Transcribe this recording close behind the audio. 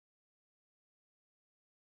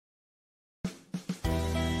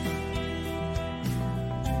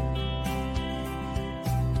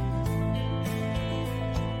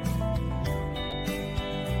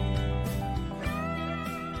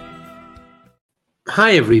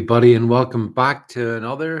Hi, everybody, and welcome back to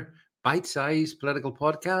another bite-sized political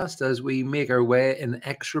podcast as we make our way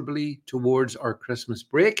inexorably towards our Christmas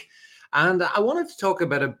break. And I wanted to talk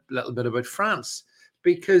about a little bit about France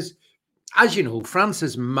because, as you know, France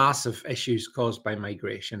has massive issues caused by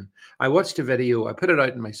migration. I watched a video, I put it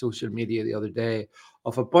out in my social media the other day,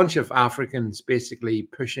 of a bunch of Africans basically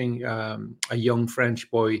pushing a young French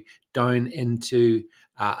boy down into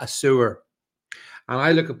a sewer, and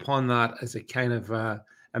I look upon that as a kind of a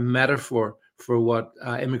metaphor for what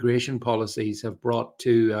immigration policies have brought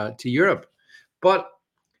to Europe. But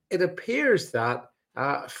it appears that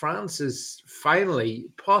France is finally,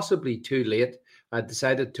 possibly too late,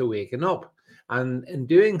 decided to waken up. And in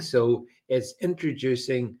doing so, it's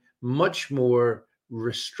introducing much more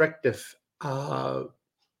restrictive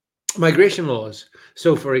migration laws.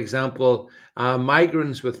 So, for example,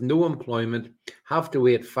 migrants with no employment have to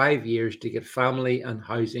wait 5 years to get family and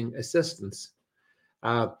housing assistance.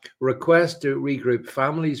 Uh, Request to regroup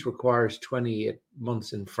families requires 28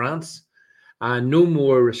 months in France. No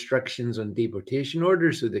more restrictions on deportation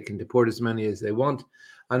orders, so they can deport as many as they want.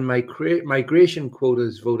 And migration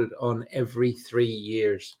quotas voted on every 3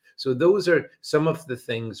 years. So those are some of the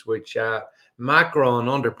things which Macron,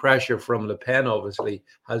 under pressure from Le Pen, obviously,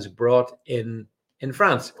 has brought in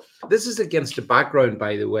France. This is against the background,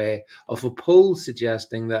 by the way, of a poll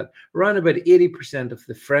suggesting that around about 80% of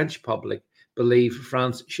the French public believe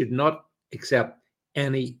France should not accept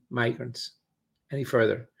any migrants, any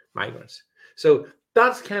further migrants. So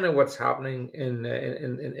that's kind of what's happening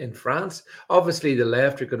in France. Obviously, the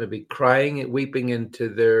left are going to be crying and weeping into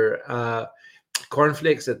their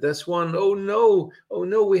cornflakes at this one. Oh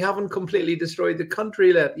no, we haven't completely destroyed the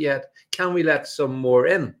country yet. Can we let some more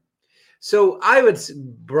in? So I would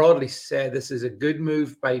broadly say this is a good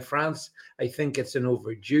move by France. I think it's an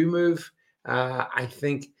overdue move. I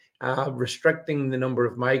think restricting the number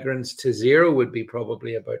of migrants to zero would be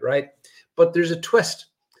probably about right. But there's a twist.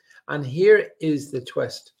 And here is the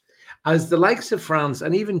twist. As the likes of France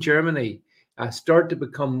and even Germany start to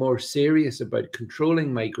become more serious about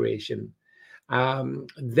controlling migration,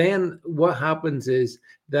 then what happens is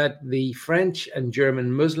that the French and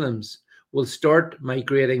German Muslims will start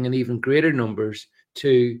migrating in even greater numbers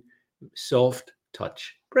to soft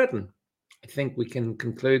touch Britain. I think we can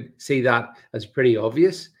see that as pretty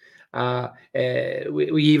obvious.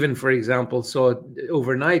 We even, for example, saw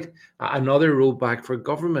overnight another rollback for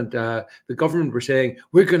government. The government were saying,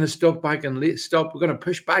 we're going to we're going to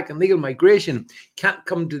push back on legal migration. Can't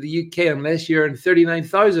come to the UK unless you're in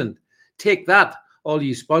 39,000. Take that, all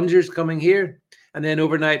you spongers coming here. And then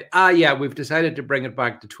overnight, we've decided to bring it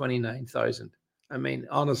back to 29,000. I mean,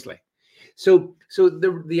 honestly. So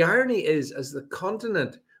the irony is, as the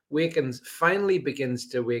continent finally begins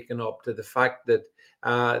to waken up to the fact that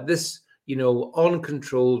this,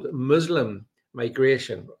 uncontrolled Muslim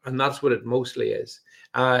migration, and that's what it mostly is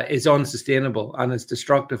unsustainable and is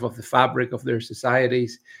destructive of the fabric of their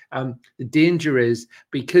societies. The danger is,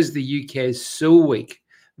 because the UK is so weak,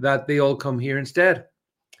 that they all come here instead.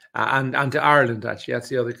 And to Ireland, actually, that's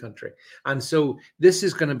the other country. And so this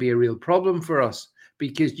is going to be a real problem for us,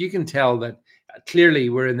 because you can tell that clearly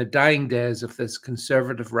we're in the dying days of this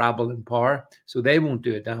conservative rabble in power. So they won't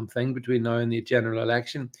do a damn thing between now and the general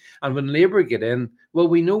election. And when Labour get in, well,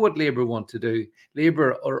 we know what Labour want to do.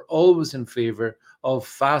 Labour are always in favour of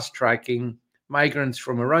fast-tracking migrants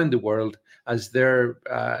from around the world as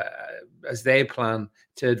they plan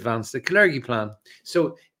to advance the Clergy plan.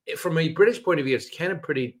 So from a British point of view, it's kind of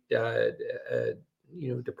pretty,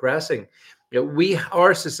 depressing.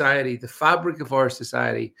 Our society, the fabric of our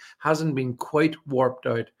society, hasn't been quite warped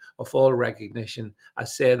out of all recognition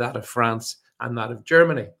as, say, that of France and that of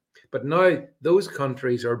Germany. But now those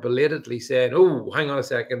countries are belatedly saying, oh, hang on a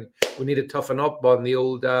second, we need to toughen up on the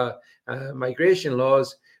old migration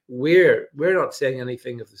laws. We're not saying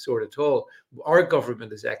anything of the sort at all. Our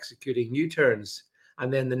government is executing U-turns.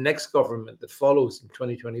 And then the next government that follows in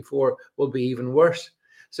 2024 will be even worse.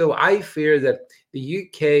 So I fear that the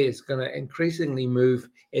UK is going to increasingly move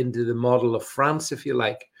into the model of France, if you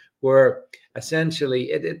like, where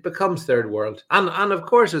essentially it becomes third world. And of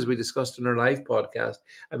course, as we discussed in our live podcast,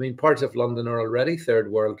 I mean, parts of London are already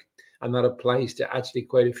third world, and that applies to actually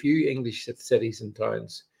quite a few English cities and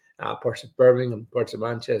towns. Parts of Birmingham, parts of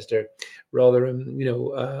Manchester, Rotherham,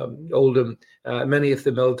 Oldham, many of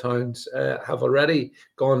the mill towns have already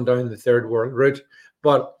gone down the third world route.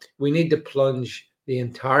 But we need to plunge the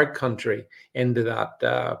entire country into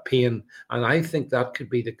that pain. And I think that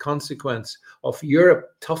could be the consequence of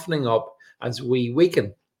Europe toughening up as we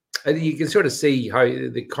weaken. You can sort of see how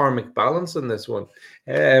the karmic balance on this one.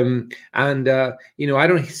 I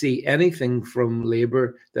don't see anything from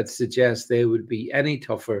Labour that suggests they would be any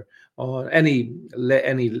tougher or any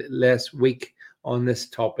less weak on this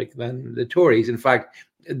topic than the Tories. In fact,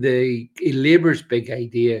 the Labour's big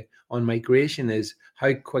idea on migration is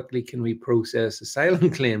how quickly can we process asylum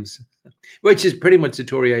claims, which is pretty much the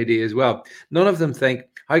Tory idea as well. None of them think,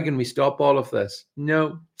 how can we stop all of this?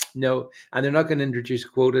 No, no. And they're not going to introduce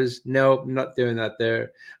quotas. No, not doing that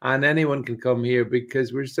there. And anyone can come here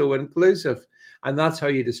because we're so inclusive. And that's how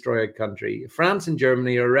you destroy a country. France and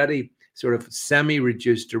Germany are already sort of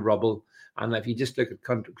semi-reduced to rubble. And if you just look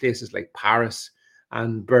at places like Paris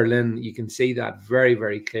and Berlin, you can see that very,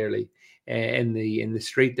 very clearly in the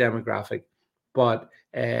street demographic. But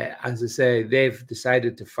as I say, they've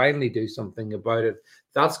decided to finally do something about it.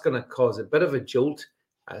 That's going to cause a bit of a jolt.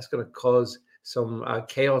 It's going to cause some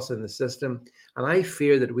chaos in the system. And I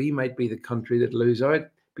fear that we might be the country that lose out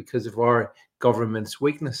because of our government's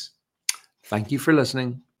weakness. Thank you for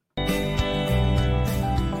listening.